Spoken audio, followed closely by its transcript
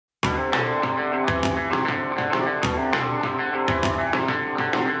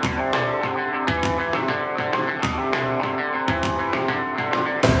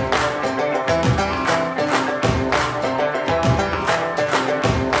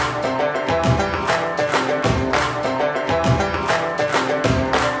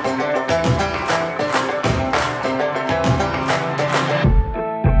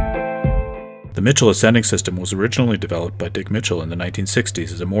The Mitchell ascending system was originally developed by Dick Mitchell in the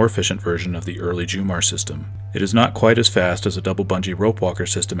 1960s as a more efficient version of the early Jumar system. It is not quite as fast as a double bungee rope walker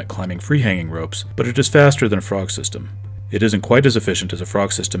system at climbing free-hanging ropes, but it is faster than a frog system. It isn't quite as efficient as a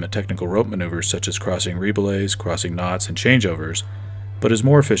frog system at technical rope maneuvers such as crossing rebelays, crossing knots, and changeovers, but is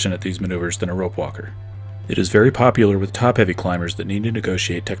more efficient at these maneuvers than a rope walker. It is very popular with top-heavy climbers that need to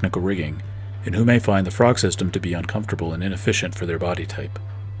negotiate technical rigging, and who may find the frog system to be uncomfortable and inefficient for their body type.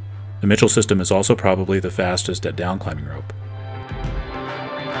 The Mitchell system is also probably the fastest at down climbing rope.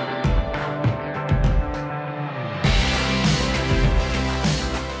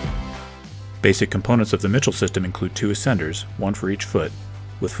 Basic components of the Mitchell system include 2 ascenders, one for each foot,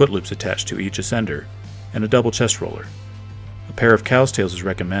 with foot loops attached to each ascender, and a double chest roller. A pair of cow's tails is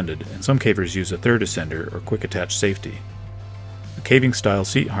recommended, and some cavers use a third ascender or quick attach safety. A caving style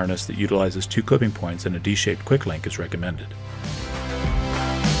seat harness that utilizes 2 clipping points and a D-shaped quick link is recommended.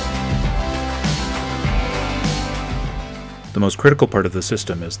 The most critical part of the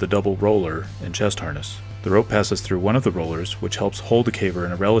system is the double roller and chest harness. The rope passes through one of the rollers, which helps hold the caver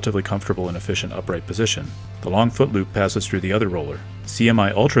in a relatively comfortable and efficient upright position. The long foot loop passes through the other roller.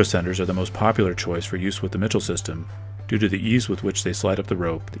 CMI Ultra ascenders are the most popular choice for use with the Mitchell system due to the ease with which they slide up the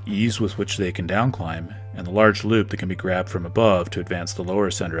rope, the ease with which they can down climb, and the large loop that can be grabbed from above to advance the lower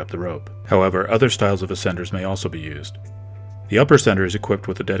ascender up the rope. However, other styles of ascenders may also be used. The upper ascender is equipped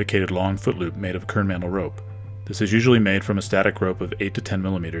with a dedicated long foot loop made of kernmantle rope. This is usually made from a static rope of 8 to 10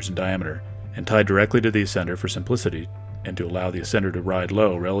 millimeters in diameter and tied directly to the ascender for simplicity and to allow the ascender to ride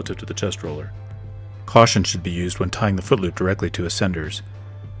low relative to the chest roller. Caution should be used when tying the foot loop directly to ascenders.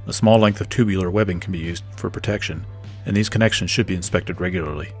 A small length of tubular webbing can be used for protection, and these connections should be inspected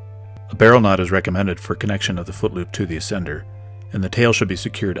regularly. A barrel knot is recommended for connection of the foot loop to the ascender, and the tail should be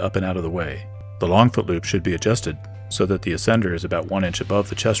secured up and out of the way. The long foot loop should be adjusted so that the ascender is about 1 inch above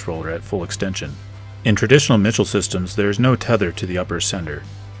the chest roller at full extension. In traditional Mitchell systems, there is no tether to the upper ascender,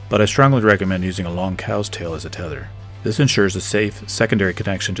 but I strongly recommend using a long cow's tail as a tether. This ensures a safe secondary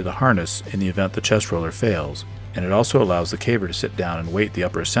connection to the harness in the event the chest roller fails, and it also allows the caver to sit down and weight the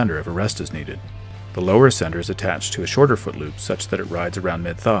upper ascender if a rest is needed. The lower ascender is attached to a shorter foot loop such that it rides around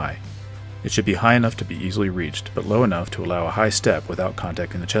mid-thigh. It should be high enough to be easily reached, but low enough to allow a high step without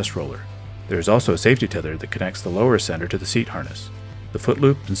contacting the chest roller. There is also a safety tether that connects the lower ascender to the seat harness. The foot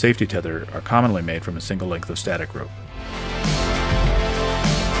loop and safety tether are commonly made from a single length of static rope.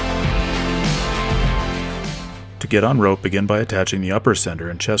 To get on rope, begin by attaching the upper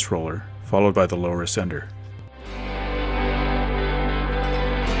ascender and chest roller, followed by the lower ascender.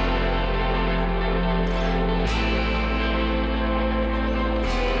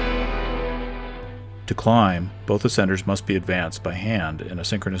 To climb, both ascenders must be advanced by hand in a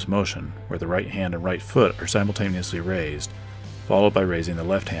synchronous motion, where the right hand and right foot are simultaneously raised, followed by raising the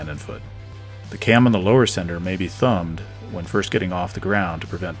left hand and foot. The cam on the lower ascender may be thumbed when first getting off the ground to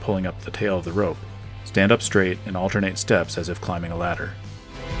prevent pulling up the tail of the rope. Stand up straight and alternate steps as if climbing a ladder.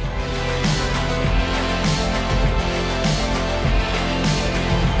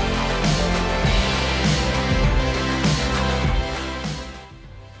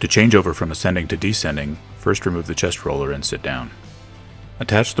 To change over from ascending to descending, first remove the chest roller and sit down.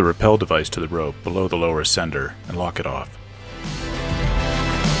 Attach the rappel device to the rope below the lower ascender and lock it off.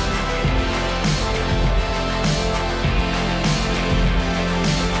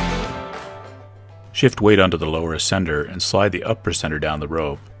 Shift weight onto the lower ascender and slide the upper ascender down the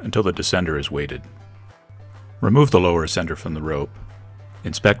rope until the descender is weighted. Remove the lower ascender from the rope.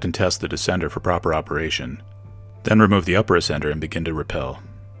 Inspect and test the descender for proper operation. Then remove the upper ascender and begin to rappel.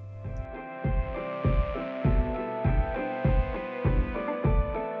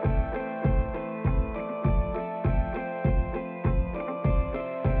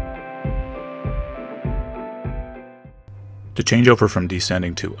 To change over from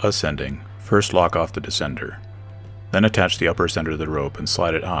descending to ascending, first lock off the descender. Then attach the upper ascender to the rope and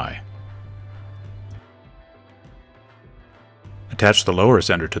slide it high. Attach the lower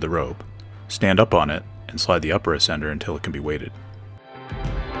ascender to the rope, stand up on it, and slide the upper ascender until it can be weighted.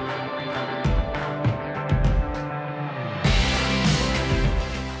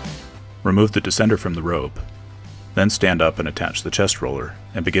 Remove the descender from the rope, then stand up and attach the chest roller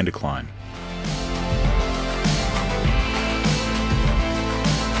and begin to climb.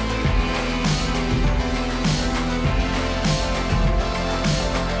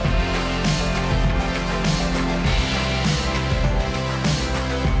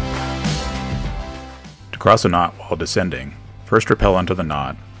 To cross a knot while descending, first rappel onto the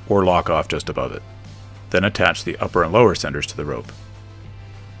knot or lock off just above it. Then attach the upper and lower ascenders to the rope.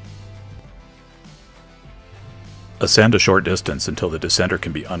 Ascend a short distance until the descender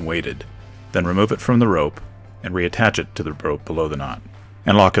can be unweighted. Then remove it from the rope and reattach it to the rope below the knot,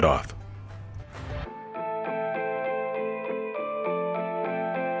 and lock it off.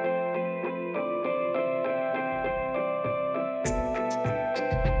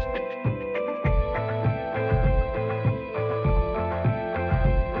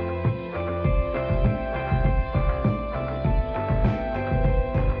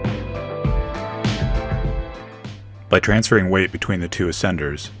 By transferring weight between the two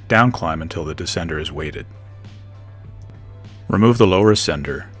ascenders, down climb until the descender is weighted. Remove the lower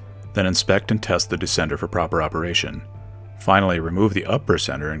ascender, then inspect and test the descender for proper operation. Finally, remove the upper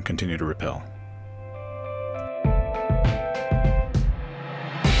ascender and continue to rappel.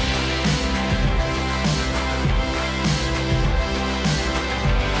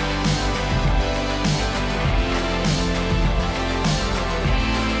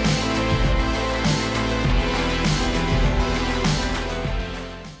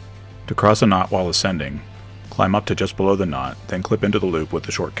 To cross a knot while ascending, climb up to just below the knot, then clip into the loop with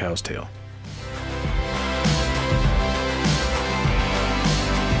the short cow's tail.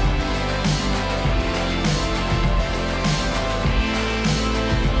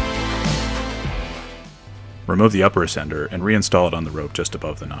 Remove the upper ascender and reinstall it on the rope just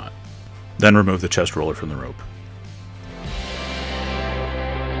above the knot. Then remove the chest roller from the rope.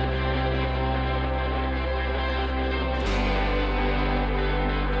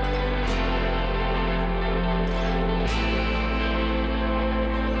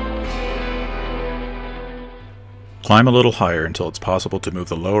 Climb a little higher until it's possible to move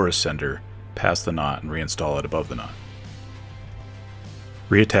the lower ascender past the knot and reinstall it above the knot.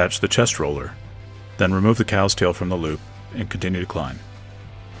 Reattach the chest roller, then remove the cow's tail from the loop and continue to climb.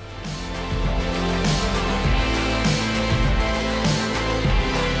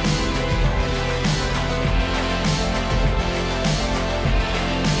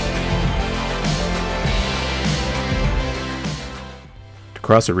 To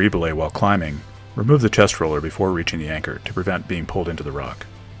cross a rebelay while climbing, remove the chest roller before reaching the anchor to prevent being pulled into the rock.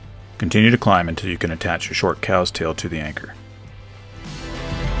 Continue to climb until you can attach your short cow's tail to the anchor.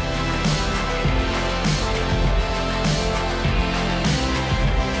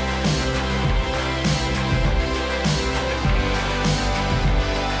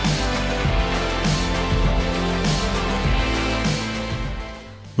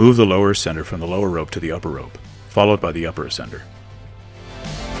 Move the lower ascender from the lower rope to the upper rope, followed by the upper ascender.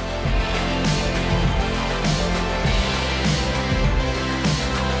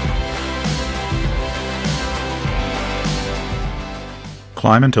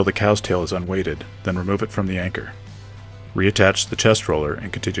 Climb until the cow's tail is unweighted, then remove it from the anchor. Reattach the chest roller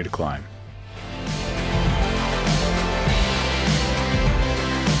and continue to climb.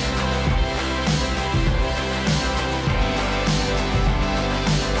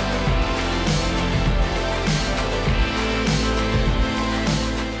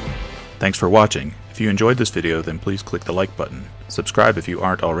 Thanks for watching. If you enjoyed this video, then please click the like button. Subscribe if you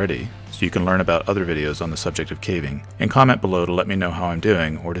aren't already, so you can learn about other videos on the subject of caving, and comment below to let me know how I'm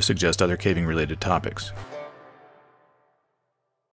doing or to suggest other caving related topics.